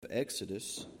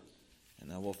Exodus,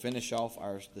 and I will finish off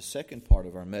the second part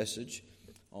of our message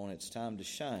on It's Time to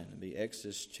Shine. It'll be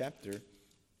Exodus the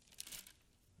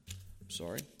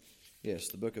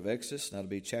book of Exodus, and that'll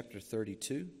be chapter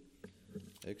 32.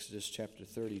 Exodus chapter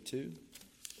 32.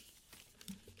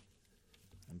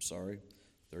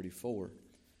 34.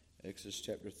 Exodus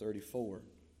chapter 34.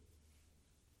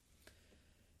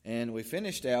 And we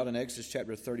finished out in Exodus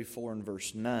chapter 34 and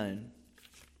verse 9,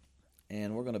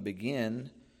 and we're going to begin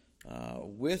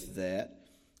with that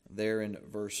there in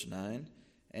verse 9.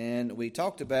 And we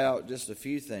talked about just a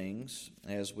few things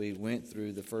as we went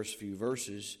through the first few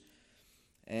verses.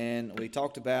 And we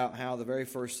talked about how the very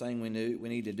first thing we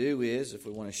need to do is, if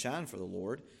we want to shine for the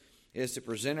Lord, is to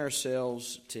present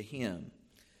ourselves to Him.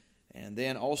 And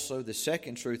then also the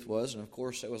second truth was, and of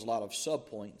course there was a lot of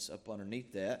subpoints up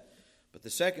underneath that, but the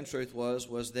second truth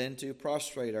was then to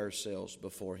prostrate ourselves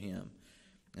before Him.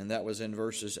 And that was in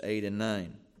verses 8 and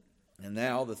 9. And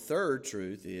now the third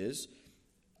truth is,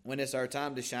 when it's our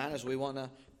time to shine, is we want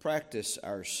to practice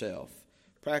ourselves.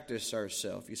 Practice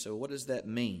ourselves. You say, well, what does that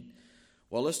mean?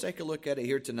 Well, let's take a look at it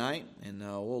here tonight, and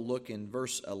we'll look in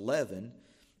verse 11,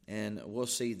 and we'll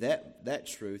see that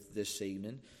truth this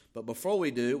evening. But before we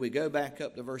do, we go back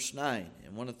up to verse 9.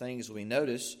 And one of the things we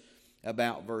notice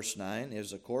about verse 9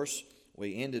 is, of course,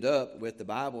 we ended up with the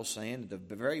Bible saying, at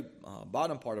the very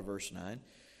bottom part of verse 9,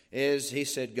 is He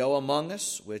said, go among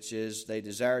us, which is they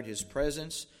desired His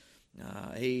presence.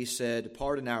 He said,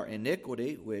 pardon our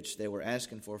iniquity, which they were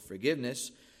asking for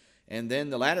forgiveness. And then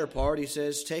the latter part, He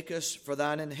says, take us for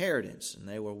thine inheritance. And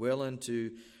they were willing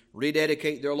to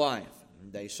rededicate their life.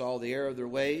 They saw the error of their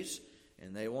ways,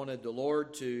 and they wanted the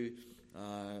Lord to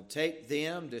take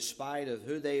them despite of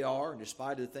who they are, and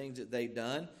despite of the things that they've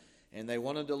done. And they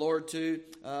wanted the Lord to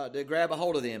grab a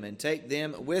hold of them and take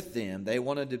them with them. They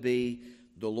wanted to be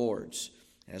the Lord's.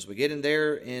 As we get in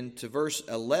there into verse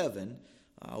 11,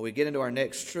 we get into our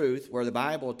next truth where the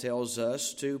Bible tells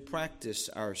us to practice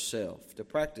ourselves.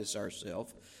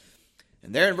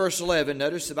 And there in verse 11,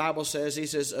 notice the Bible says, He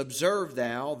says, observe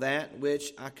thou that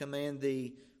which I command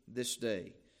thee this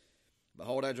day.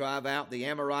 Behold, I drive out the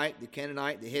Amorite, the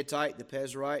Canaanite, the Hittite, the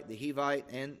Pezerite, the Hivite,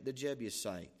 and the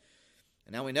Jebusite.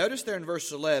 And now we notice there in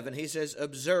verse 11, He says,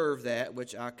 observe that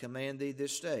which I command thee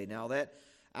this day. Now that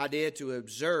idea to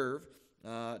observe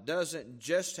doesn't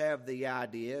just have the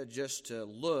idea just to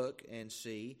look and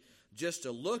see, just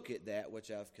to look at that which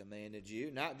I've commanded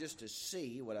you, not just to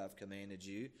see what I've commanded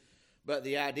you, but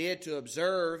the idea to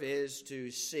observe is to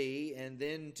see and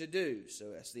then to do.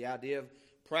 So that's the idea of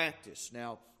practice.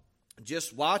 Now,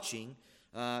 just watching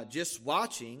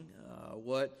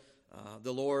what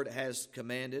the Lord has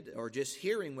commanded, or just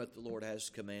hearing what the Lord has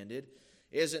commanded,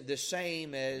 isn't the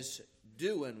same as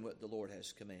doing what the Lord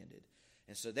has commanded.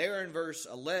 And so there in verse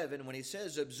 11, when He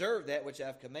says, observe that which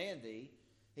I've commanded thee,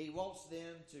 He wants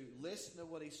them to listen to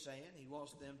what He's saying. He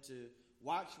wants them to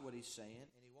watch what He's saying.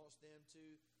 And He wants them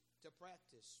to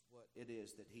practice what it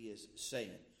is that He is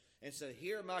saying. And so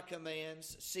hear my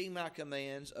commands, see my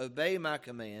commands, obey my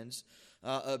commands,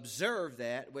 observe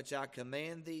that which I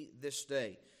command thee this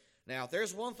day. Now, if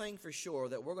there's one thing for sure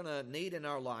that we're going to need in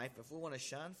our life, if we want to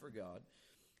shine for God,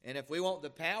 and if we want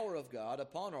the power of God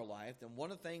upon our life, then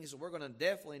one of the things that we're going to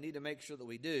definitely need to make sure that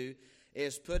we do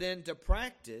is put into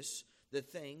practice the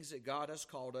things that God has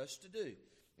called us to do.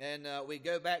 And we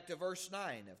go back to verse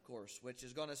 9, of course, which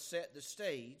is going to set the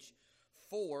stage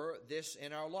for this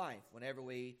in our life. Whenever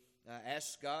we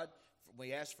ask God,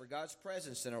 we ask for God's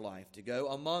presence in our life to go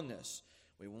among us.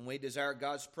 When we desire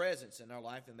God's presence in our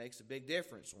life, it makes a big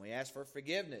difference. When we ask for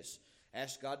forgiveness,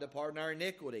 ask God to pardon our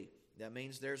iniquity, that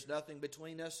means there's nothing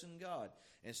between us and God.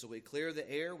 And so we clear the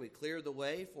air, we clear the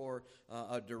way for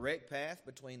a direct path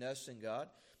between us and God.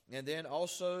 And then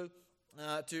also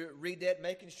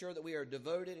making sure that we are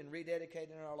devoted and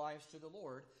rededicating our lives to the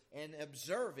Lord, and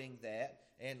observing that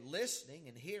and listening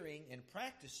and hearing and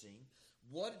practicing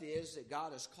what it is that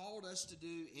God has called us to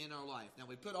do in our life. Now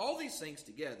we put all these things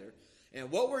together, and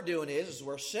what we're doing is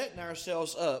we're setting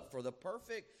ourselves up for the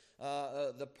perfect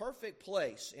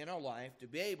place in our life to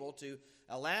be able to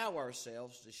allow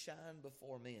ourselves to shine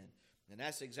before men. And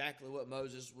that's exactly what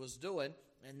Moses was doing,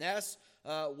 and that's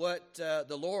what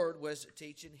the Lord was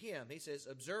teaching him. He says,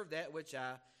 observe that which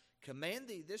I command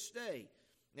thee this day.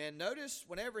 And notice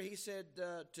whenever He said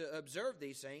to observe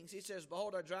these things, He says,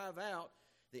 behold, I drive out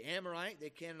the Amorite, the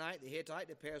Canaanite, the Hittite,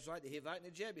 the Pezerite, the Hivite, and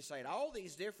the Jebusite. All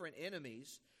these different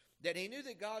enemies that He knew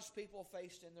that God's people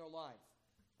faced in their life.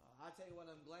 I tell you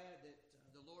what, I'm glad that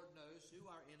the Lord knows who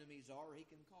our enemies are, or He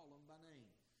can call them by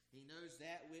name. He knows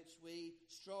that which we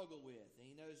struggle with.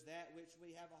 He knows that which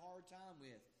we have a hard time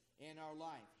with in our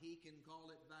life. He can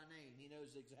call it by name. He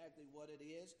knows exactly what it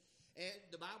is. And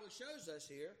the Bible shows us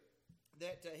here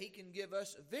that He can give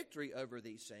us victory over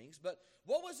these things. But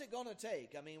what was it going to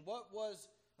take? I mean, what was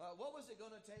it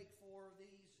going to take for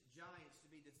these giants to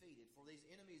be defeated, for these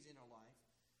enemies in our life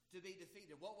to be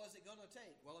defeated? What was it going to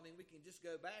take? Well, I mean, we can just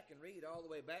go back and read all the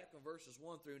way back from verses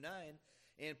 1 through 9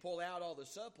 and pull out all the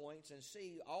subpoints and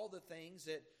see all the things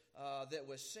that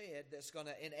was said that's going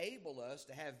to enable us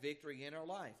to have victory in our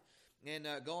life. And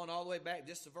going all the way back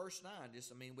just to verse 9,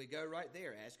 we go right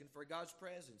there, asking for God's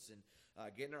presence and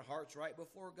getting our hearts right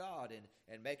before God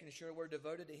and making sure we're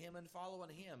devoted to Him and following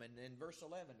Him. And in verse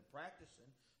 11, practicing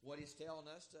what He's telling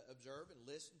us to observe and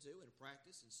listen to and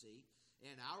practice and see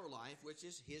in our life, which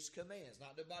is His commands,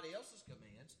 not nobody else's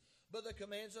commands, but the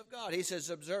commands of God. He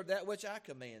says, observe that which I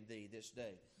command thee this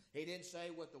day. He didn't say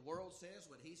what the world says,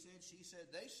 what he said, she said,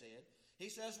 they said. He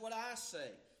says what I say.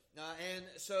 And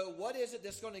so what is it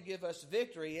that's going to give us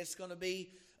victory? It's going to be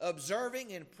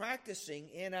observing and practicing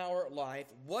in our life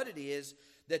what it is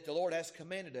that the Lord has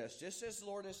commanded us. Just as the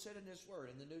Lord has said in His Word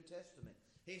in the New Testament.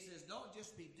 He says, don't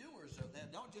just be doers of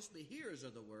that. Don't just be hearers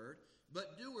of the Word,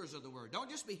 but doers of the Word. Don't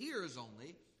just be hearers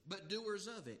only, but doers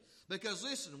of it. Because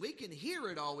listen, we can hear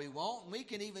it all we want, and we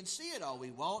can even see it all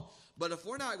we want, but if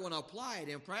we're not going to apply it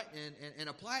and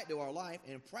apply it to our life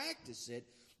and practice it,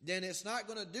 then it's not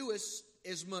going to do us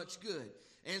as much good.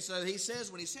 And so he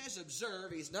says, when he says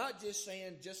observe, he's not just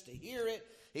saying just to hear it.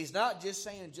 He's not just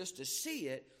saying just to see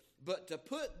it, but to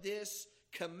put this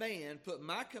command, put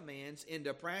my commands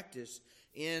into practice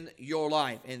in your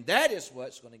life. And that is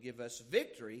what's going to give us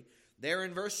victory there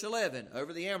in verse 11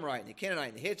 over the Amorite and the Canaanite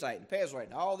and the Hittite and Pezrite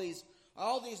and all these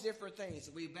different things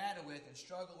that we battle with and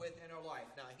struggle with in our life.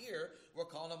 Now here, we're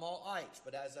calling them all ites.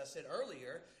 But as I said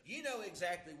earlier, you know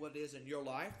exactly what it is in your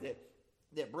life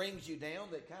that brings you down,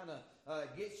 that kind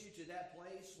of gets you to that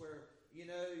place where,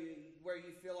 where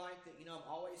you feel like that, I'm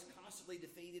always constantly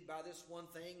defeated by this one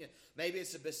thing. Maybe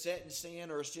it's a besetting sin,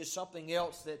 or it's just something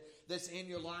else that's in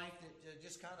your life that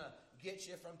just kind of gets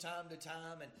you from time to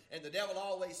time, and the devil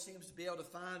always seems to be able to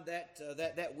find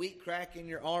that weak crack in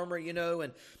your armor,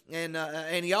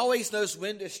 and he always knows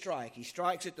when to strike. He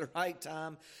strikes at the right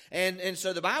time, and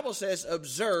so the Bible says,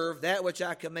 observe that which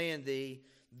I command thee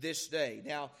this day.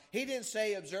 Now, he didn't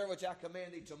say observe which I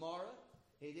command thee tomorrow.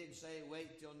 He didn't say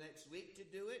wait till next week to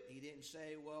do it. He didn't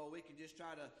say, well, we can just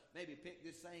try to maybe pick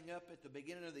this thing up at the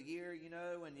beginning of the year,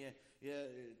 when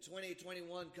 2021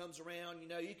 comes around,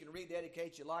 you can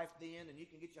rededicate your life then, and you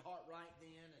can get your heart right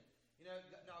then. And,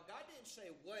 no, God didn't say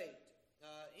wait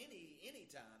any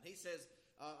time. He says,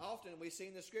 often we see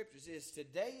in the Scriptures,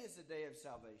 today is the day of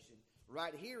salvation.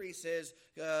 Right here he says,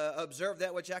 observe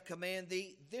that which I command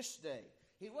thee this day.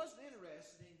 He wasn't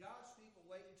interested in God's people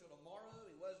waiting until tomorrow.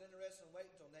 He wasn't interested in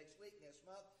waiting until next week, next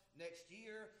month, next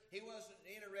year. He wasn't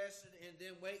interested in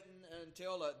them waiting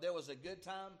until there was a good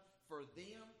time for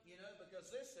them,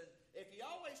 because listen, if you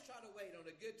always try to wait on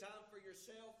a good time for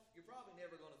yourself, you're probably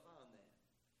never going to find that.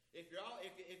 If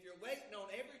you're waiting on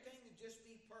everything to just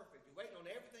be perfect, you're waiting on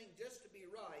everything just to be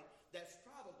right, that's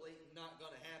probably not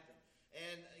going to happen.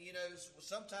 And,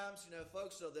 sometimes,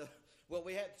 folks,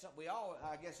 we all,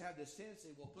 I guess, have this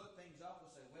tendency, we'll put things off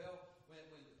and say, well,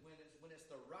 when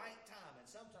it's the right time, and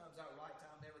sometimes our right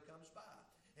time never comes by,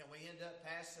 and we end up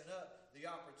passing up the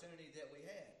opportunity that we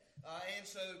had. And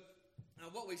so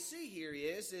what we see here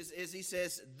is he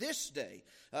says this day.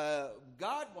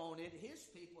 God wanted His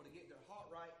people to get their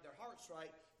hearts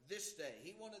right this day.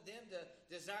 He wanted them to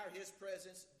desire His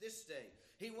presence this day.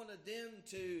 He wanted them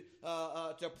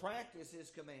to practice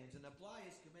His commands and apply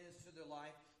His commands to their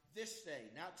life this day.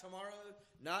 Not tomorrow,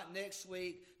 not next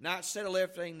week, not settle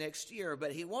everything next year,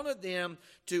 but He wanted them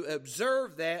to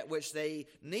observe that which they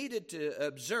needed to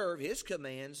observe, His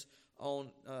commands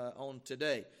on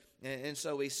today. And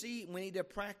so we need to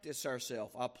practice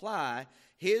ourselves, apply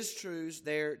His truths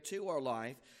there to our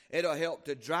life. It'll help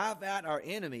to drive out our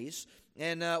enemies,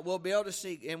 and we'll be able to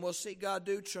see God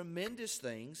do tremendous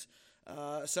things,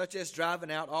 such as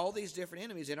driving out all these different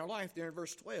enemies in our life there in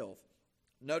verse 12.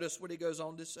 Notice what he goes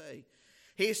on to say.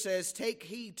 He says, take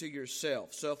heed to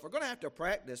yourself. So if we're going to have to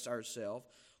practice ourselves,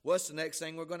 what's the next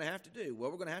thing we're going to have to do?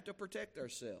 Well, we're going to have to protect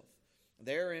ourselves.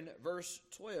 There in verse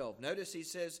 12, notice he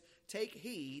says, take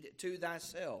heed to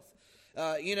thyself.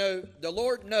 The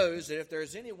Lord knows that if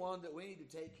there's anyone that we need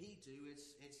to take heed to,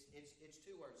 it's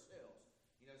to ourselves.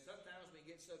 Sometimes we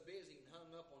get so busy and hung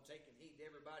up on taking heed to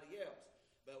everybody else.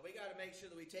 But we got to make sure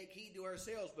that we take heed to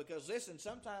ourselves, because listen,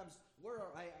 sometimes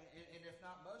and if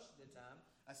not most of the time,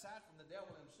 aside from the devil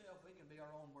himself, we can be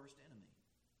our own worst enemy.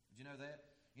 Did you know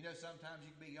that? You know, sometimes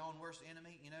you can be your own worst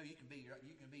enemy. You know, you can be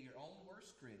your own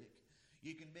worst critic.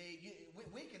 You can be.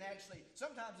 We can actually.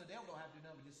 Sometimes the devil don't have to do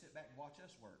nothing but just sit back and watch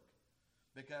us work,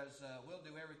 because we'll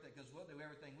do everything. Because we'll do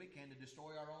everything we can to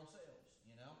destroy our own selves.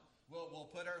 You know,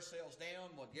 we'll put ourselves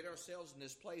down. We'll get ourselves in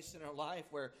this place in our life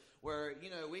where you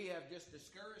know, we have just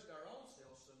discouraged our own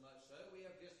selves so much so we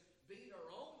have just beat our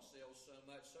own selves so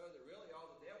much so that really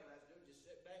all the devil has to do is just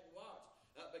sit back and watch,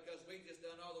 because we've just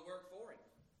done all the work for him.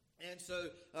 And so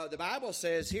the Bible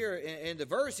says here in the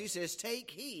verse, he says, take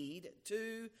heed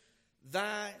to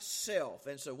thyself.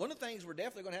 And so one of the things we're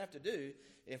definitely going to have to do,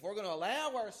 if we're going to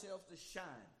allow ourselves to shine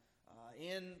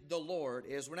in the Lord,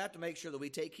 is we're going to have to make sure that we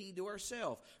take heed to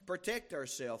ourselves, protect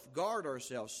ourselves, guard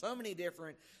ourselves. So many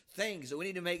different things that we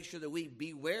need to make sure that we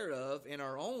beware of in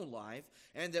our own life,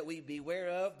 and that we beware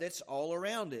of that's all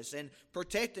around us, and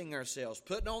protecting ourselves,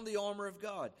 putting on the armor of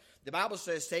God. The Bible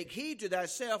says, take heed to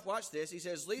thyself. Watch this. He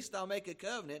says, lest thou make a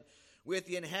covenant with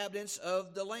the inhabitants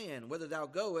of the land, whither thou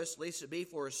goest, lest it be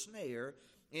for a snare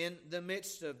in the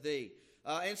midst of thee.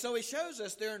 And so he shows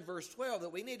us there in verse 12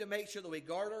 that we need to make sure that we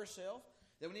guard ourselves,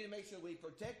 that we need to make sure we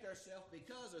protect ourselves,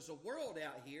 because there's a world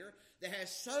out here that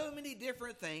has so many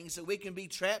different things that we can be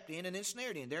trapped in and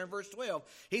ensnared in. There in verse 12,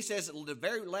 he says, the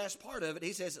very last part of it,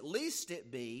 he says, lest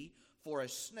it be for a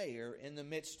snare in the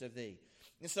midst of thee.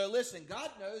 And so listen, God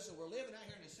knows that we're living out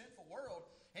here in a sinful world.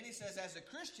 And he says, as a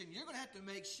Christian, you're going to have to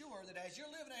make sure that as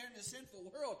you're living out here in this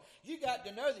sinful world, you got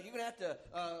to know that you're going to have to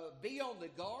be on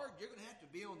the guard. You're going to have to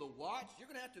be on the watch.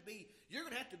 You're going to have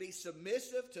to be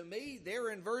submissive to me.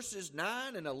 There in verses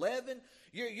 9 and 11,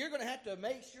 you're going to have to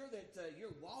make sure that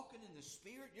you're walking in the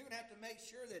Spirit. You're going to have to make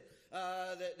sure that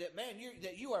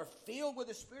that you are filled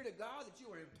with the Spirit of God, that you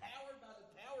are empowered by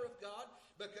the power of God,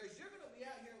 because you're going to be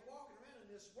out here walking around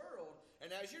in this world.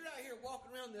 And as you're out here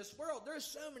walking around this world, there's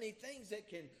so many things that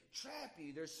can trap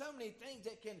you. There's so many things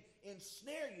that can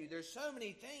ensnare you. There's so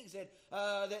many things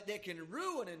that can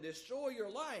ruin and destroy your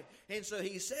life. And so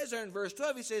he says there in verse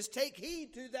 12, he says, take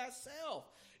heed to thyself.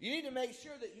 You need to make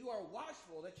sure that you are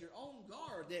watchful, that you're on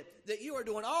guard, that you are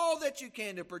doing all that you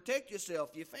can to protect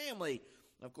yourself, your family.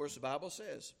 Of course, the Bible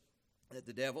says that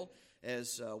the devil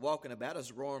is walking about as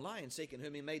a roaring lion, seeking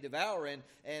whom he may devour, and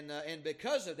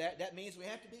because of that, that means we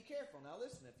have to be careful. Now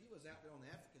listen, if you was out there on the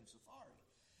African safari,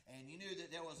 and you knew that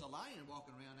there was a lion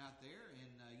walking around out there, and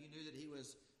you knew that he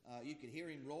was, you could hear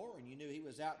him roar, and you knew he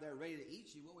was out there ready to eat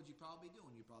you, what would you probably be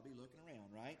doing? You'd probably be looking around,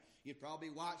 right? You'd probably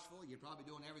be watchful. You're probably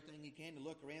doing everything you can to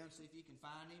look around, see if you can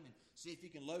find him, and see if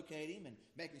you can locate him, and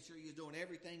making sure you're doing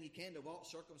everything you can to walk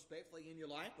circumspectly in your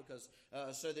life, because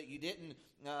so that you didn't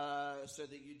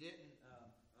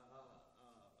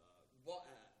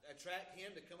attract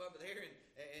him to come over there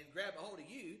and grab a hold of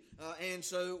you. And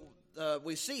so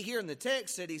we see here in the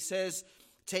text that he says,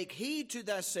 take heed to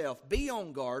thyself, be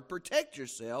on guard, protect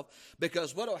yourself,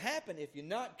 because what will happen if you're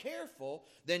not careful,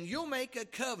 then you'll make a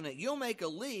covenant, you'll make a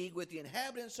league with the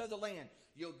inhabitants of the land.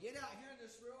 You'll get out here in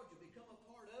this world, you'll become a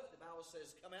part of it. The Bible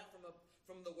says, come out from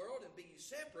the world and be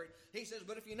separate. He says,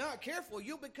 but if you're not careful,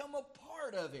 you'll become a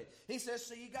part of it. He says,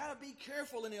 so you got to be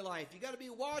careful in your life. You got to be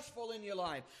watchful in your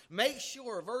life. Make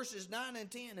sure, verses 9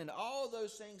 and 10 and all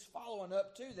those things following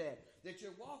up to that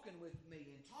you're walking with me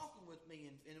and talking with me,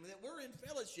 and that we're in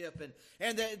fellowship,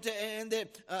 and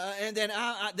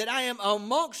that I am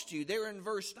amongst you. There in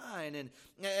verse 9,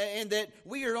 and that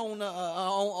we are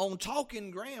on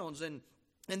talking grounds, and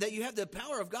that you have the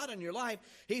power of God in your life.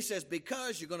 He says,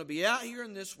 because you're going to be out here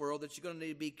in this world that you're going to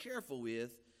need to be careful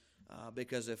with,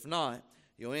 because if not,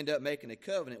 you'll end up making a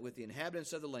covenant with the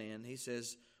inhabitants of the land. He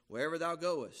says, wherever thou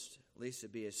goest, lest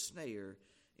it be a snare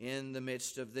in the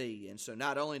midst of thee. And so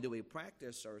not only do we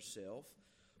practice ourselves,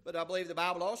 but I believe the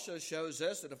Bible also shows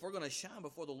us that if we're going to shine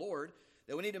before the Lord,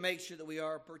 that we need to make sure that we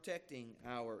are protecting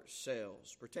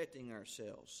ourselves.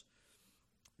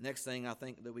 Next thing I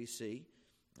think that we see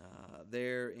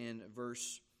there in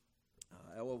verse,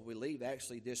 we leave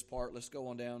actually this part. Let's go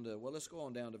on down to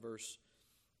verse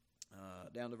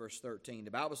 13.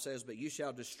 The Bible says, but you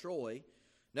shall destroy.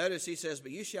 Notice he says,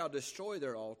 but you shall destroy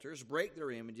their altars, break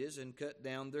their images, and cut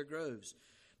down their groves.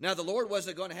 Now the Lord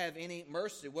wasn't going to have any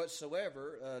mercy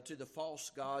whatsoever to the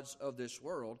false gods of this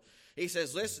world. He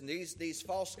says, listen, these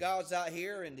false gods out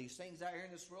here and these things out here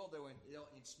in this world, they'll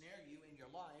ensnare you in your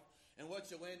life. And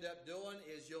what you'll end up doing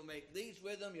is you'll make leagues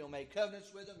with them, you'll make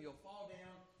covenants with them, you'll fall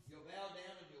down, you'll bow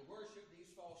down, and you'll worship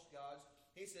these false gods.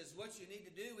 He says what you need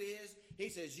to do is, he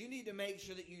says you need to make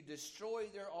sure that you destroy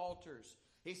their altars.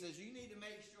 He says you need to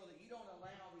make sure that you don't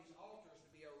allow these altars to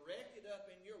be erected up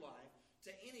in your life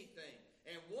to anything.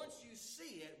 And once you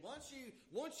see it,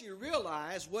 once you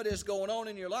realize what is going on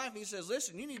in your life, he says,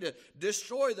 listen, you need to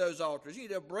destroy those altars. You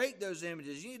need to break those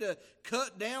images. You need to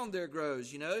cut down their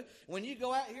groves, When you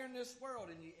go out here in this world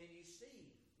and you see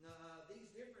these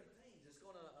different things, it's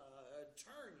going to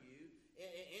turn you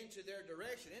into their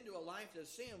direction, into a life of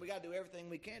sin. We got to do everything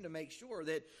we can to make sure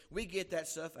that we get that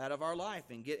stuff out of our life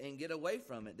and get away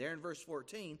from it. There in verse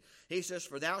 14, he says,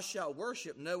 for thou shalt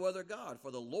worship no other God,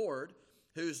 for the Lord,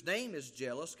 whose name is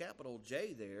jealous, capital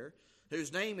J there,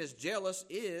 whose name is jealous,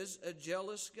 is a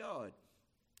jealous God.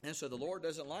 And so the Lord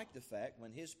doesn't like the fact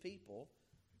when His people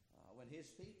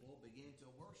begin to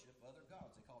worship other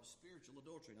gods. They call it spiritual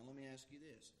adultery. Now let me ask you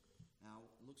this. Now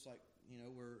it looks like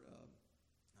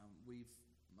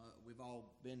we've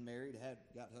all been married,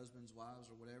 got husbands, wives,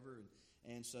 or whatever,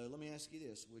 and so let me ask you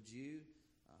this: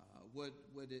 would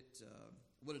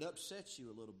it upset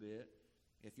you a little bit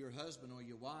if your husband or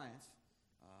your wife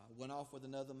went off with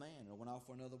another man or went off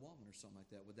with another woman or something like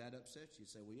that? Would that upset you? You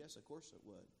say, well, yes, of course it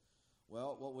would.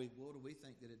 Well, what do we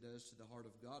think that it does to the heart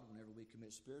of God whenever we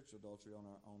commit spiritual adultery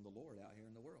on the Lord out here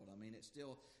in the world? I mean, it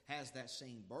still has that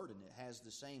same burden. It has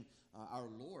the same, our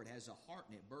Lord has a heart,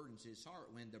 and it burdens His heart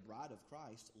when the bride of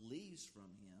Christ leaves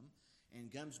from Him and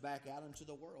comes back out into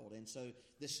the world. And so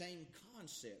the same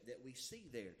concept that we see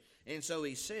there. And so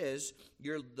he says,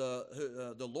 you're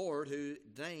the Lord, whose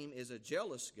name is a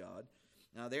jealous God.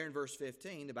 Now there in verse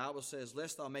 15, the Bible says,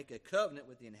 lest thou make a covenant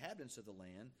with the inhabitants of the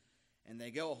land, and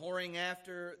they go whoring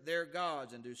after their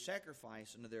gods, and do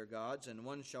sacrifice unto their gods, and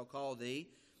one shall call thee,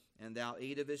 and thou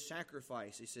eat of his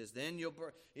sacrifice. He says, then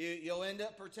you'll end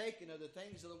up partaking of the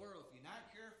things of the world. If you're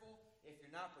not careful, if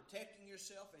you're not protecting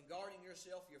yourself and guarding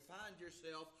yourself, you'll find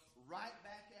yourself right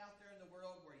back out there in the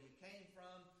world where you came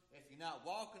from. If you're not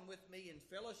walking with me and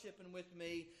fellowshipping with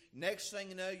me, next thing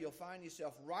you know, you'll find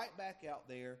yourself right back out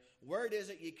there where it is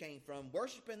that you came from,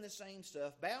 worshiping the same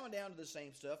stuff, bowing down to the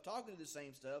same stuff, talking to the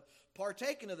same stuff,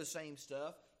 partaking of the same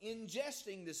stuff,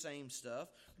 ingesting the same stuff.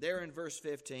 There in verse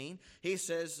 15, he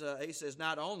says,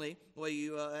 not only will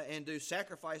you and do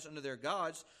sacrifice unto their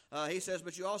gods, he says,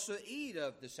 but you also eat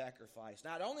of the sacrifice.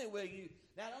 Not only will you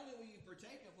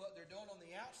partake of what they're doing on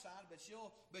the outside, but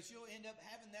you'll end up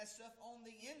having that stuff on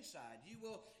the inside.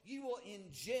 You will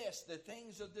ingest the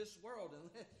things of this world,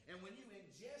 and when you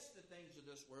ingest the things of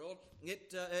this world,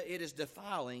 it is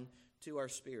defiling to our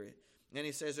spirit. And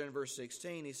he says there in verse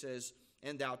 16, he says,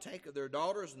 and thou take of their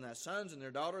daughters and thy sons and their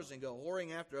daughters, and go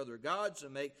whoring after other gods,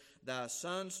 and make thy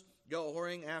sons go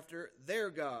whoring after their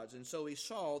gods. And so he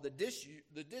saw the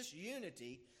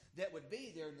disunity that would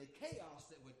be there, and the chaos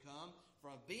that would come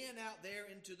from being out there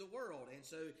into the world. And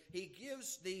so he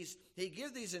gives these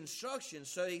instructions.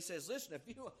 So he says, listen, if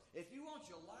you want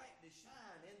your light to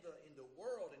shine in the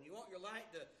world, and you want your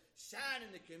light to shine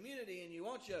in the community, and you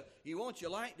want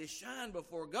your light to shine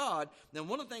before God, then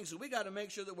one of the things that we got to make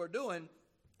sure that we're doing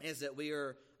is that we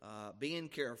are being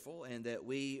careful, and that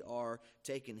we are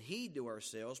taking heed to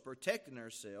ourselves, protecting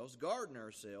ourselves, guarding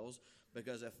ourselves,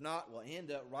 because if not, we'll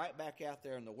end up right back out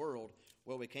there in the world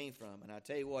where we came from. And I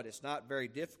tell you what, it's not very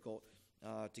difficult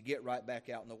to get right back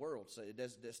out in the world. So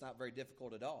it's not very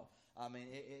difficult at all. I mean,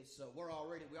 we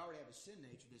already have a sin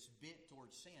nature that's bent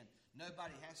towards sin.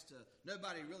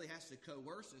 Nobody really has to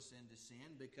coerce us into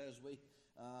sin, because we're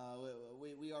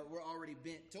already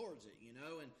bent towards it,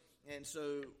 And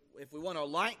so if we want our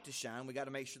light to shine, we got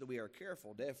to make sure that we are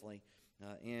careful, definitely,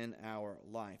 in our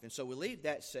life. And so we leave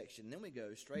that section, and then we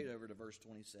go straight over to verse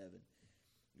 27.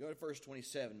 Go to verse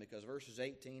 27, because verses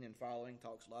 18 and following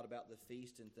talks a lot about the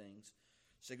feast and things.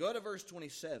 So go to verse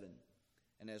 27.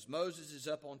 And as Moses is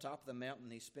up on top of the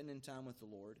mountain, he's spending time with the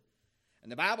Lord.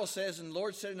 And the Bible says, and the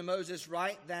Lord said unto Moses,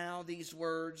 write thou these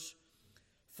words,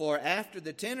 for after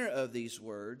the tenor of these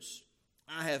words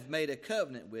I have made a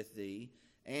covenant with thee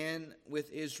and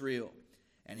with Israel.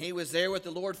 And he was there with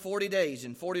the Lord 40 days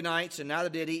and 40 nights, and neither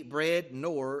did eat bread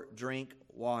nor drink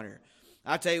water.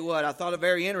 I tell you what, I thought it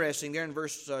very interesting there in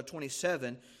verse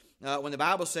 27, when the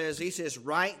Bible says, he says,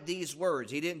 write these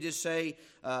words. He didn't just say,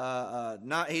 write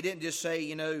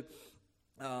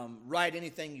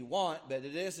anything you want, but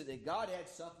it is that God had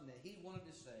something that he wanted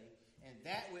to say, and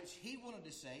that which he wanted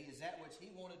to say is that which he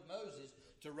wanted Moses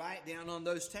to write down on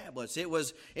those tablets. It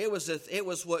was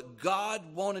what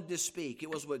God wanted to speak.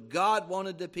 It was what God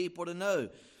wanted the people to know.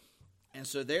 And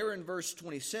so there in verse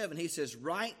 27, he says,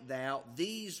 write thou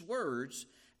these words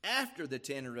after the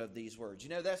tenor of these words.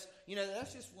 That's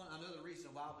just another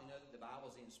reason why we know that the Bible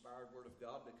is the inspired word of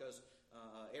God, because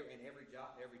every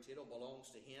jot, every tittle belongs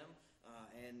to him.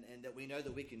 And that we know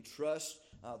that we can trust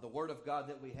the word of God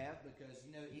that we have, because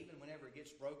even whenever it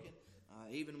gets broken,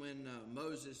 even when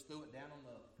Moses threw it down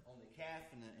on the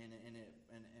calf and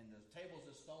the tables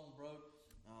of stone broke,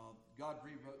 God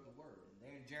rewrote the word. And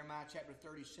there in Jeremiah chapter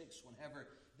 36, whenever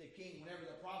the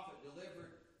prophet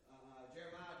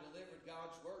Jeremiah delivered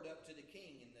God's word up to the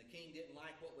king, and the king didn't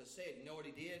like what was said. You know what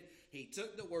he did? He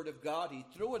took the word of God, he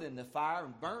threw it in the fire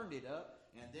and burned it up.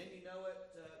 And then you know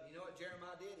what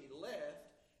Jeremiah did? He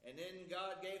left, and then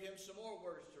God gave him some more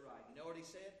words to write. You know what he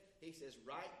said? He says,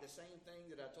 write the same thing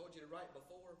that I told you to write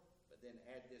before, but then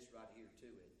add this right here to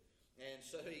it. And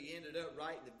so he ended up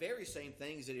writing the very same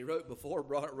things that he wrote before,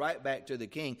 brought it right back to the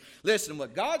king. Listen,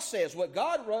 what God says, what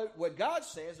God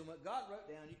says and what God wrote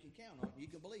down, you can count on it. You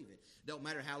can believe it. Don't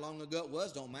matter how long ago it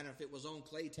was. Don't matter if it was on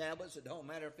clay tablets. It don't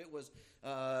matter if it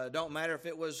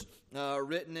was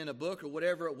written in a book or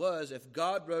whatever it was. If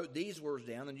God wrote these words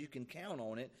down, then you can count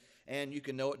on it and you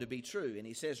can know it to be true. And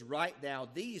he says, write thou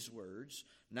these words,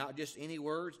 not just any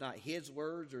words, not his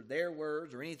words or their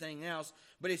words or anything else,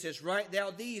 but he says, write thou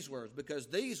these words, because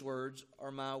these words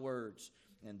are my words.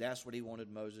 And that's what he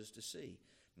wanted Moses to see.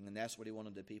 And that's what he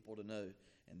wanted the people to know.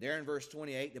 And there in verse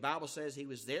 28, the Bible says he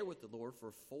was there with the Lord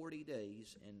for 40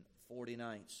 days and 40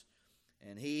 nights.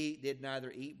 And he did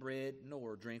neither eat bread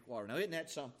nor drink water. Now, isn't that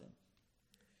something?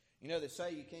 You know, they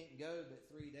say you can't go but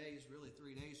 3 days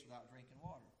without drinking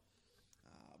water.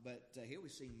 But here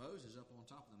we see Moses up on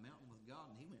top of the mountain with God,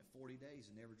 and he went 40 days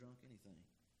and never drunk anything.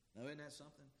 Now, isn't that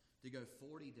something? To go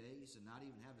 40 days and not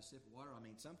even have a sip of water.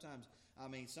 Sometimes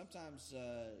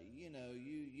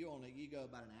you go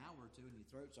about an hour or two and your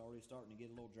throat's already starting to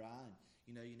get a little dry,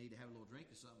 and you need to have a little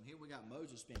drink or something. Here we got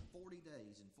Moses spent 40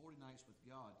 days and 40 nights with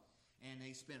God. And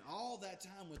he spent all that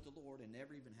time with the Lord and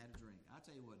never even had a drink. I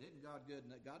tell you what, isn't God good?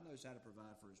 God knows how to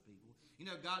provide for his people.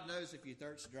 God knows if your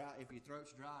throat's dry,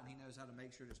 and he knows how to make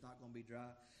sure it's not going to be dry.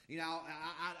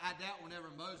 I doubt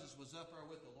whenever Moses was up there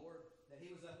with the Lord that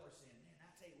he was up there saying, man, I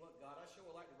tell you what, God, I sure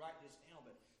would like to write this down,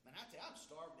 but man, I tell you, I'm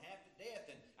starving half to death,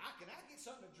 and can I get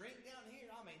something to drink down here?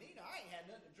 I ain't had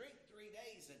nothing to drink in 3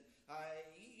 days, and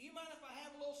you mind if I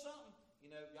have a little something?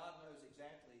 God knows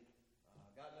exactly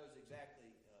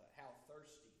how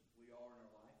thirsty we are in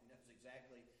our life. He knows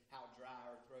exactly how dry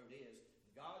our throat is.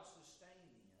 God sustained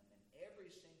him in every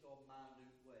single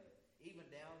minute way, even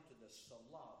down to the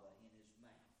saliva in his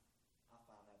mouth. I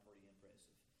find that pretty impressive.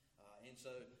 And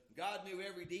so God knew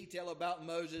every detail about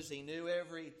Moses. He knew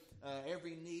every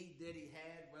need that he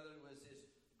had, whether it was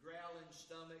his growling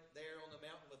stomach there on the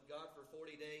mountain with God for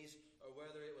 40 days, or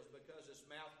whether it was because his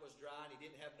mouth was dry and he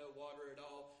didn't have no water at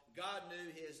all. God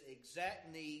knew his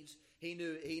exact needs. He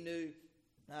knew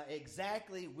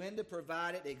exactly when to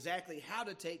provide it, exactly how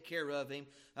to take care of him.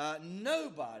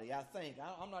 Nobody, I think,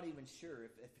 I'm not even sure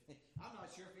if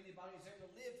anybody's ever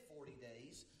lived 40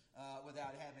 days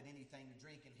without having anything to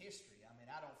drink in history.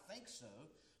 I don't think so,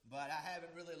 but I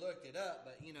haven't really looked it up.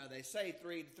 But they say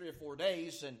 3 or 4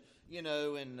 days, and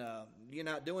you're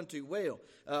not doing too well.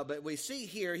 But we see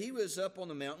here he was up on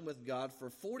the mountain with God for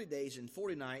 40 days and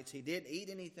 40 nights. He didn't eat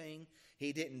anything.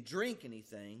 He didn't drink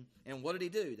anything. And what did he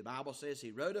do? The Bible says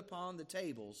he wrote upon the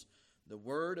tables the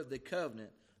word of the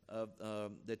covenant of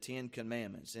the 10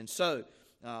 Commandments. And so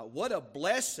what a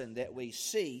blessing that we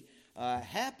see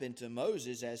happened to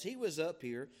Moses as he was up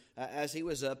here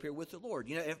with the Lord.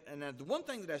 And the one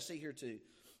thing that I see here too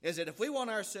is that if we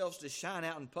want ourselves to shine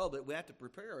out in public, we have to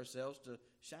prepare ourselves to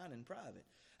shine in private.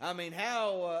 How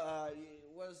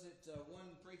was it?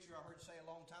 One preacher I heard say a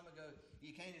long time ago,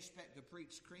 you can't expect to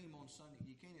preach cream on Sunday.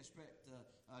 You can't expect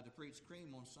to preach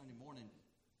cream on Sunday morning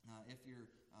if you're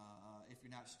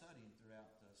not studying throughout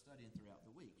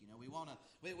the week. We want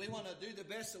to do the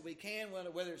best that we can,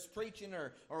 whether it's preaching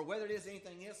or whether it is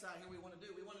anything else out here we want to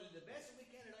do. We want to do the best that we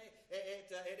can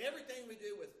at everything we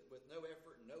do with no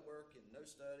effort and no work and no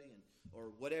study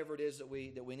or whatever it is that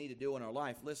we need to do in our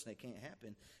life. Listen, it can't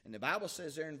happen. And the Bible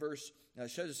says there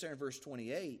shows us there in verse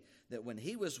 28 that when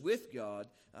he was with God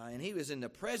and he was in the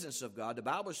presence of God, the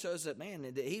Bible shows that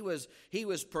that he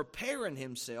was preparing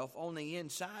himself on the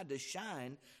inside to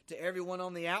shine to everyone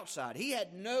on the outside. He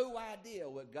had no idea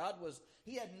what God was.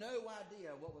 He had no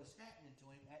idea what was happening to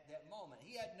him at that moment.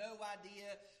 He had no idea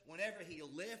whenever he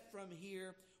left from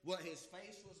here what his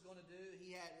face was going to do.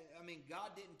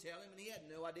 God didn't tell him, and he had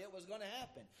no idea what was going to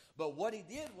happen. But what he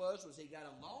did was he got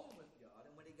alone with God,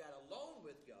 and when he got alone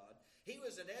with God, He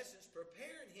was, in essence,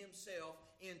 preparing himself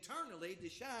internally to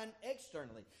shine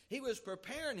externally. He was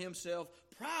preparing himself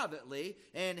privately,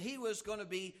 and he was going to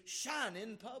be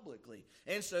shining publicly.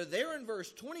 And so there in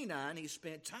verse 29, he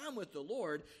spent time with the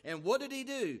Lord. And what did he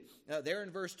do? There in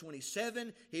verse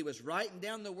 27, he was writing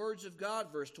down the words of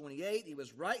God. Verse 28, he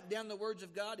was writing down the words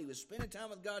of God. He was spending time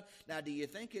with God. Now, do you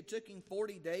think it took him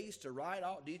 40 days to write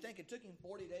all? Do you think it took him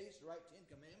 40 days to write 10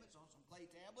 commandments on some clay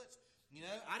tablets? You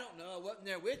know, I don't know. I wasn't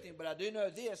there with him, but I do know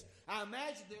this. I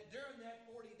imagine that during that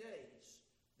 40 days,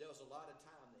 there was a lot of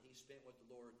time that he spent with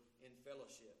the Lord in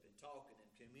fellowship and talking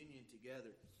and communion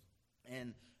together.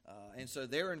 And so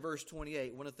there in verse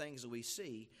 28, one of the things that we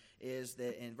see is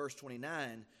that in verse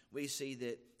 29, we see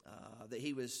that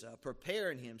he was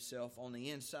preparing himself on the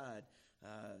inside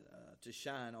to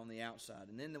shine on the outside.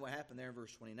 And then what happened there in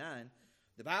verse 29,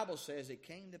 the Bible says it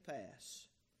came to pass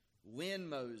when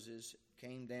Moses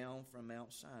came down from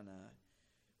Mount Sinai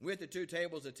with the 2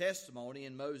 tables of testimony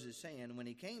in Moses' hand, when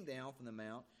he came down from the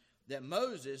mount, that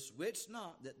Moses wist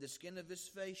not that the skin of his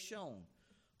face shone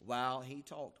while he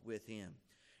talked with him.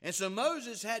 And so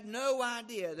Moses had no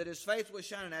idea that his face was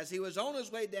shining. As he was on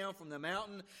his way down from the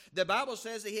mountain, the Bible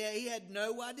says that he had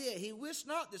no idea. He wist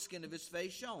not the skin of his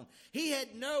face shone. He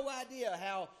had no idea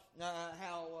how the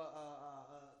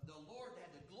Lord,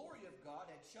 had the glory of God,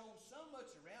 had shone so much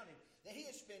around him, that he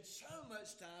had spent so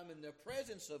much time in the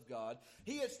presence of God.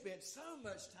 He had spent so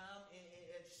much time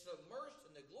submersed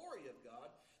in the glory of God,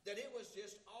 that it was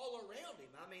just all around him.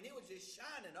 I mean, it was just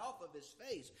shining off of his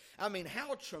face. I mean,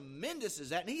 how tremendous is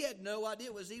that? And he had no idea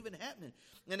it was even happening.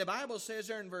 And the Bible says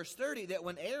there in verse 30 that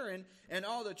when Aaron and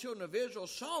all the children of Israel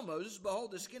saw Moses,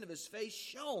 behold, the skin of his face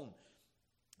shone,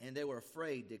 and they were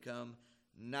afraid to come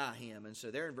nigh him. And so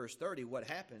there in verse 30, what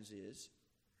happens is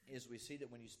we see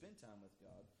that when you spend time with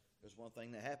God, there's one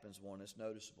thing that happens, one that's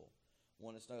noticeable.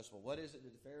 One that's noticeable. What is it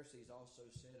that the Pharisees also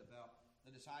said about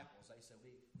the disciples? They said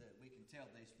we can tell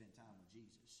they spent time with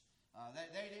Jesus.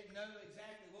 They didn't know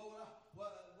exactly what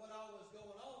all was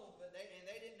going on, but they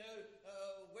didn't know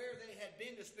where they had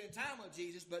been to spend time with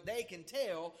Jesus. But they can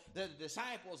tell that the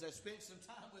disciples had spent some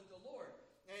time with the Lord.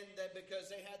 And that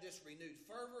because they had this renewed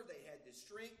fervor, they had this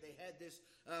strength, they had this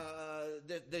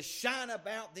shine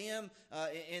about them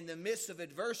in the midst of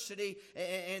adversity,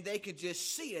 and they could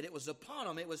just see it. It was upon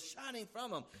them. It was shining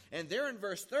from them. And there in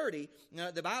verse 30,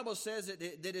 the Bible says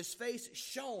that his face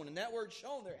shone. And that word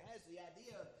shone there has the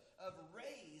idea of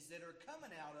rays that are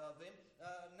coming out of him,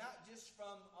 not just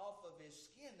from off of his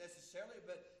skin necessarily,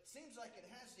 but it seems like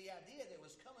it has the idea that it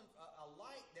was coming, a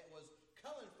light that was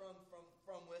coming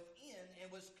from within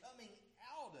and was coming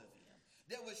out of him,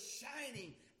 that was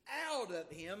shining out of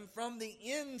him from the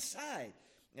inside.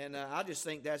 And I just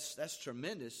think that's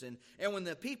tremendous. And when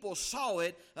the people saw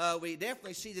it, we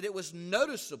definitely see that it was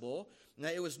noticeable.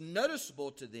 It was noticeable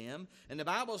to them. And the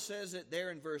Bible says that there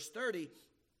in verse 30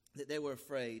 that they were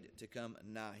afraid to come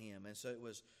nigh him. And so it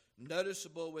was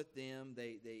noticeable with them.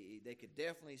 They could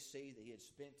definitely see that he had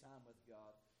spent time with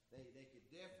God. They could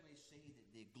definitely see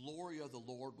that the glory of the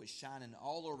Lord was shining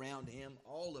all around him,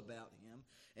 all about him.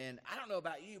 And I don't know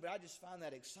about you, but I just find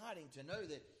that exciting to know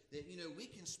that we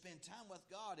can spend time with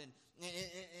God, and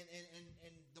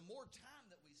the more time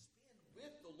that we spend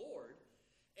with the Lord,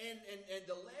 and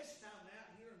the less time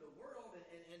out here in the world,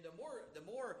 and the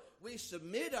more we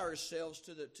submit ourselves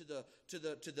to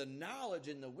the knowledge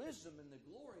and the wisdom and the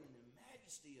glory and the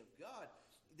majesty of God,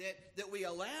 that we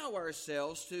allow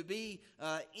ourselves to be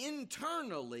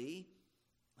internally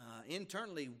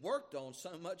worked on,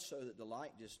 so much so that the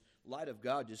light of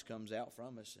God just comes out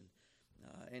from us.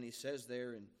 And he says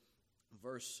there in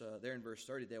verse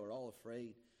 30, they were all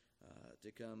afraid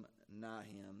to come nigh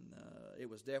him. It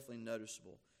was definitely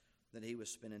noticeable that he was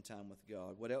spending time with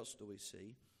God. What else do we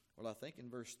see? Well, I think in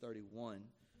verse 31,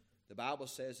 the Bible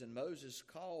says, and Moses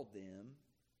called them,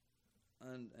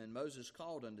 and Moses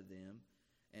called unto them,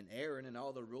 and Aaron and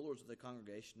all the rulers of the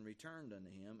congregation returned unto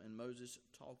him, and Moses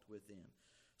talked with them.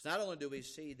 So not only do we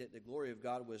see that the glory of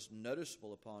God was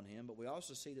noticeable upon him, but we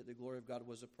also see that the glory of God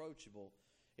was approachable.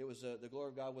 It was the glory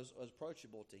of God was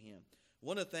approachable to him.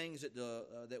 One of the things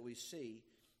that we see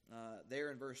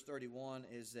there in verse 31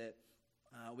 is that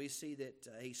we see that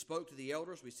he spoke to the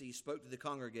elders. We see he spoke to the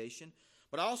congregation,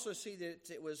 but I also see that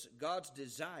it was God's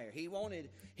desire. He wanted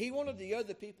the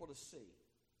other people to see.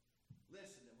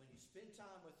 Listen, that when you spend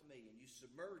time with me and you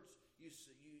submerge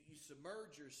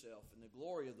yourself in the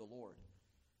glory of the Lord,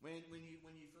 when you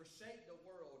forsake the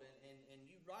world and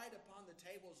you write upon the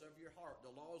tables of your heart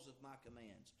the laws of my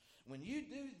commands, when you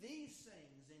do these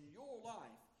things in your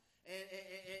life,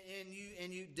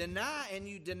 and you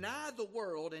deny the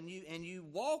world, and you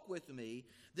walk with me,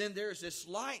 then there's this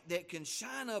light that can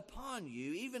shine upon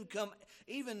you, even come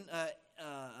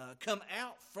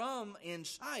out from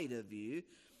inside of you,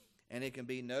 and it can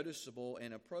be noticeable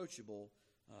and approachable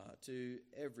to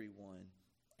everyone.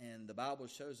 And the Bible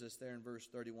shows us there in verse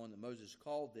 31 that Moses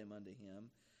called them unto him.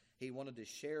 He wanted to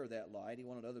share that light. He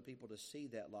wanted other people to see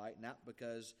that light, not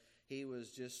because he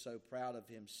was just so proud of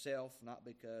himself, not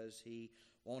because he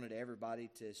wanted everybody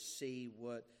to see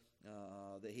what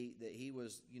that he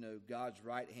was, God's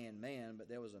right-hand man, but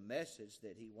there was a message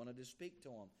that he wanted to speak to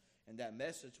them. And that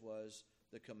message was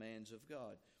the commands of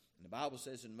God. And the Bible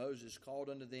says, and Moses called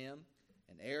unto them,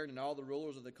 and Aaron and all the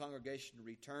rulers of the congregation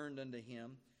returned unto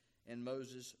him, and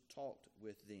Moses talked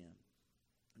with them.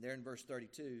 And there in verse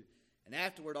 32, and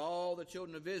afterward all the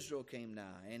children of Israel came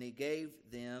nigh, and he gave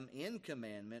them in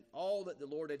commandment all that the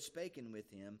Lord had spoken with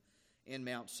him in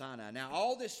Mount Sinai. Now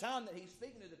all this time that he's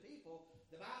speaking to the people,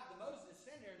 the Moses is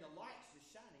standing there and the light's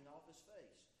just shining off his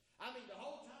face. I mean, the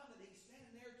whole time that he's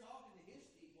standing there talking to his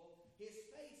people, his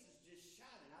face is just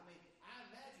shining. I mean, I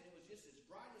imagine it was just as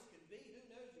bright as can be. Who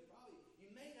knows?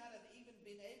 You may not have even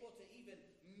been able to even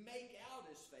make out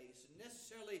his face and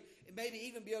necessarily maybe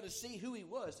even be able to see who he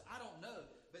was. I don't know.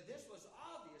 But this was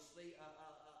obviously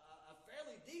a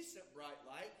fairly decent bright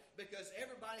light, because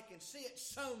everybody can see it,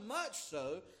 so much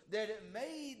so that it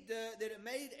made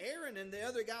Aaron and the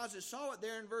other guys that saw it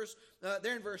there in verse 30.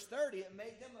 It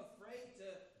made them afraid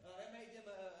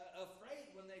afraid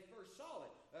when they first saw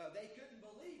it. They couldn't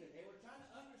believe it. They were trying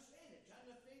to understand it, trying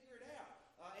to figure it out.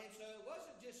 And so it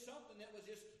wasn't just something that was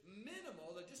just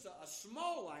minimal, just a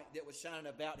small light that was shining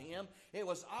about him. It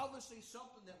was obviously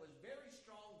something that was very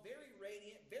strong, very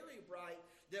radiant, very bright,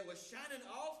 that was shining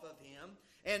off of him.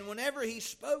 And whenever he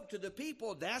spoke to the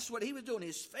people, that's what he was doing.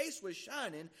 His face was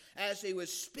shining as he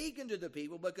was speaking to the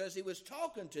people, because he was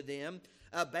talking to them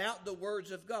about the words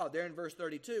of God. There in verse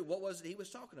 32, what was it he was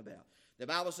talking about? The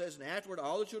Bible says, and afterward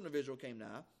all the children of Israel came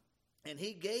nigh, and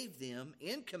he gave them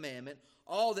in commandment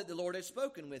all that the Lord had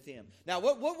spoken with him. Now,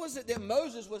 what was it that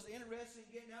Moses was interested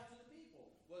in getting out to the people?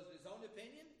 Was it his own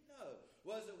opinion? No.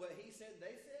 Was it what he said and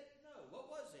they said? No. What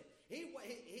was it?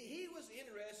 He was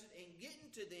interested in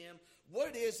getting to them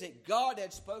what it is that God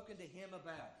had spoken to him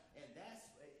about. And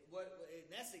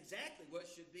that's exactly what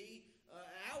should be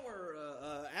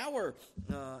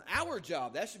our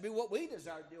job. That should be what we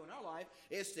desire to do in our life,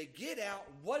 is to get out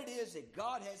what it is that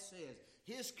God has said,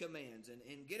 his commands,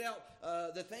 and get out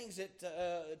the things that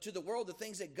to the world, the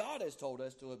things that God has told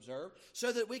us to observe,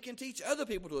 so that we can teach other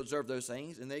people to observe those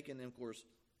things, and they can, of course,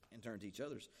 in turn teach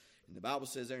others. And the Bible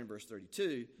says there in verse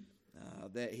 32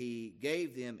 that he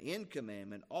gave them in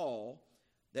commandment all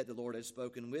that the Lord had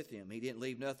spoken with him. He didn't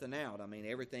leave nothing out. I mean,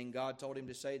 everything God told him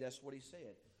to say, that's what he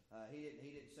said. He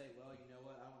didn't say, well, you know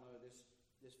what, I don't know, this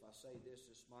if I say this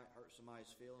might hurt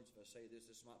somebody's feelings. If I say this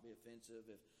might be offensive.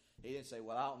 If he didn't say,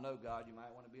 well, I don't know, God, you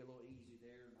might want to be a little easy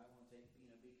there, and might want to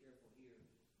be careful here.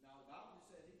 No, the Bible just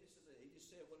said, he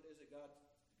just said what it is that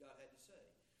God had to say.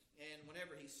 And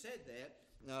whenever he said that,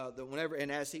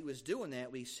 and as he was doing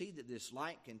that, we see that this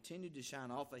light continued to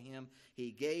shine off of him. He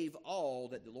gave all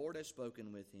that the Lord had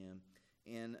spoken with him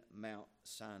in Mount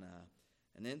Sinai.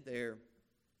 And then there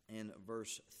in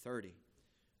verse 30,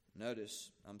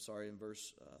 in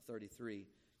verse 33,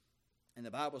 and the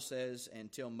Bible says,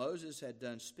 until Moses had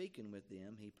done speaking with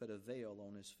them, he put a veil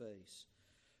on his face.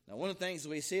 Now, one of the things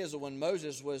we see is that when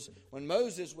Moses was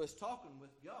talking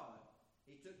with God,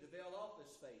 he took the veil off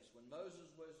his face. When Moses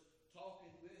was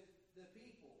talking with the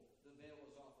people, the veil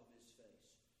was off of his face.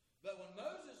 But when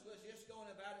Moses was just going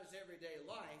about his everyday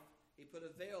life, he put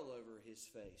a veil over his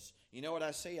face. You know what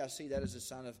I see? I see that as a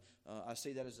sign of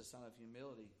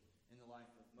humility in the life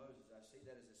of Moses. I see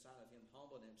that as a sign of him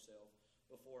humbling himself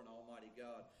before an almighty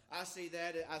God. I see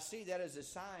that as a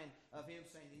sign of him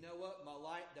saying, you know what, my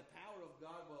light, the power of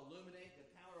God will illuminate, the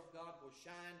power of God will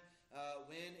shine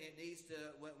when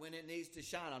it needs to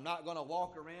shine. I'm not going to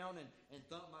walk around and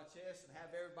thump my chest and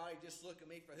have everybody just look at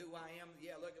me for who I am.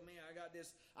 Yeah, look at me, I got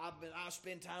this. I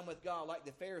spend time with God like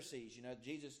the Pharisees. You know,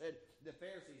 Jesus said the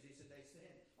Pharisees, he said they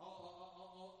stand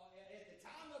at the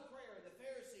time of prayer. The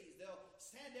Pharisees, they'll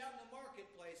stand out in the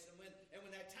marketplace, and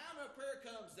when that time of prayer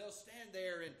comes, they'll stand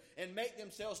there and make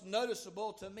themselves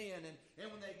noticeable to men. And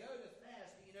when they go to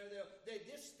fast, you know, they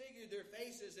disfigure their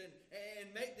faces and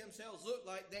make themselves look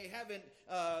like they haven't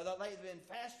they've been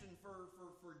fasting for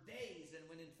days, and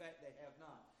when in fact they have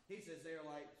not. He says they're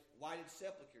like whited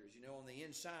sepulchres, you know, on the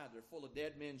inside. They're full of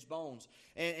dead men's bones.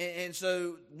 And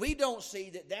so we don't see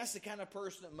that that's the kind of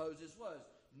person that Moses was.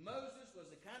 Moses was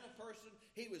the kind of person,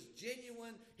 he was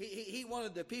genuine. He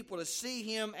wanted the people to see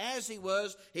him as he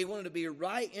was. He wanted to be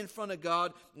right in front of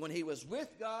God. When he was with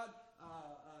God,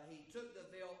 he took the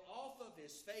veil off of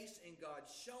his face, and God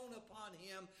shone upon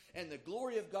him, and the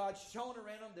glory of God shone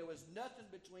around him. There was nothing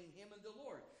between him and the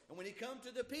Lord. And when he come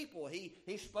to the people, he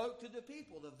spoke to the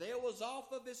people. The veil was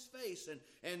off of his face,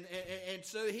 and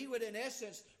so he would, in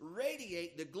essence,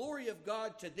 radiate the glory of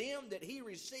God to them that he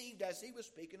received as he was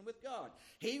speaking with God.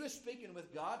 He was speaking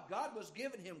with God. God was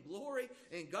giving him glory,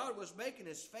 and God was making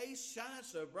his face shine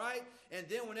so bright. And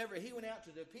then whenever he went out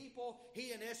to the people,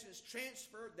 he, in essence,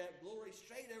 transferred that glory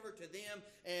straight over to them,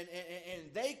 and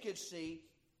they could see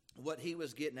what he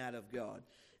was getting out of God.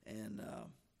 And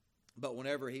but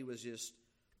whenever he was just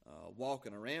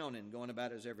walking around and going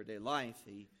about his everyday life,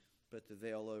 he put the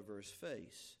veil over his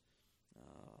face.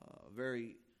 A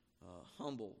very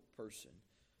humble person.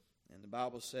 And the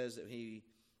Bible says that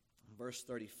verse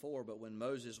 34, but when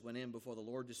Moses went in before the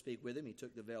Lord to speak with him, he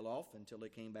took the veil off until he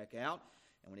came back out.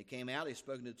 And when he came out, he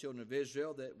spoke to the children of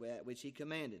Israel that which he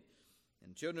commanded.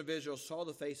 And the children of Israel saw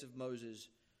the face of Moses,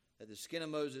 that the skin of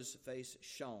Moses' face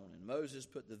shone. And Moses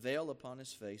put the veil upon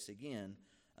his face again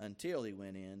until he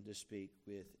went in to speak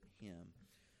with him.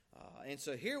 And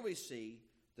so here we see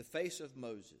the face of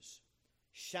Moses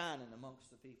shining amongst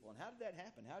the people. And how did that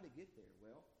happen? How did he get there?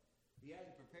 Well, he had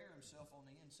to prepare himself on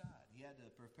the inside. He had to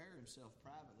prepare himself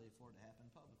privately for it to happen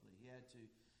publicly.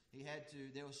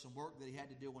 There was some work that he had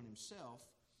to do on himself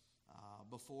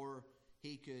before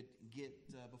he could get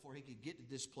to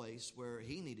this place where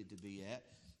he needed to be at.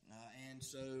 And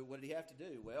so what did he have to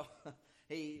do? Well,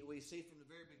 we see from the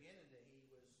very beginning that he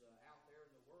was out there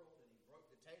in the world, and he broke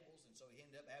the tables, and so he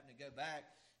ended up having to go back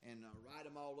and write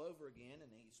them all over again. And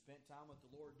he spent time with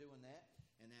the Lord doing that.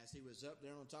 And as he was up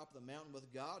there on top of the mountain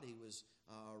with God, he was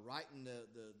writing the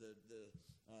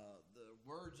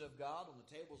words of God on the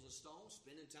tables of stone,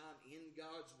 spending time in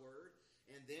God's Word.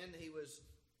 And then he was,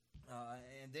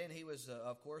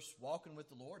 of course, walking with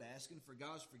the Lord, asking for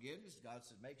God's forgiveness. God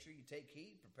said, make sure you take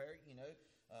heed, prepare,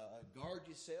 guard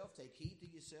yourself, take heed to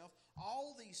yourself.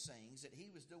 All these things that he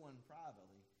was doing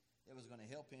privately, that was going to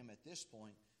help him at this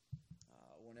point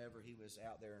whenever he was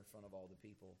out there in front of all the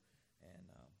people.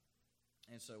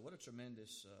 And so what a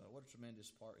tremendous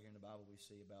part here in the Bible we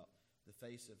see about the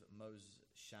face of Moses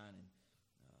shining.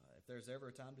 If there's ever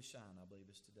a time to shine, I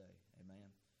believe it's today. Amen.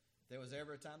 If there was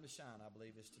ever a time to shine, I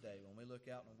believe it's today. When we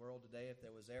look out in the world today, if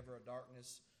there was ever a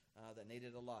darkness that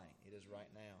needed a light, it is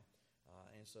right now.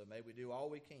 And so may we do all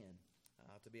we can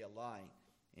to be a light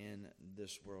in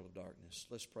this world of darkness.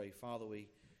 Let's pray. Father, we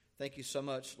thank you so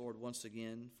much, Lord, once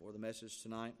again for the message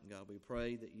tonight. God, we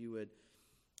pray that you would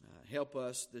help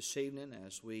us this evening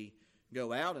as we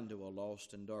go out into a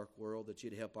lost and dark world, that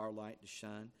you'd help our light to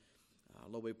shine.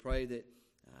 Lord, we pray that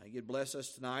you'd bless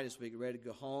us tonight as we get ready to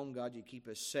go home. God, you keep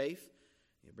us safe.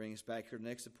 You bring us back here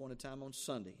next appointed time on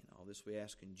Sunday. And all this we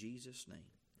ask in Jesus' name.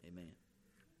 Amen.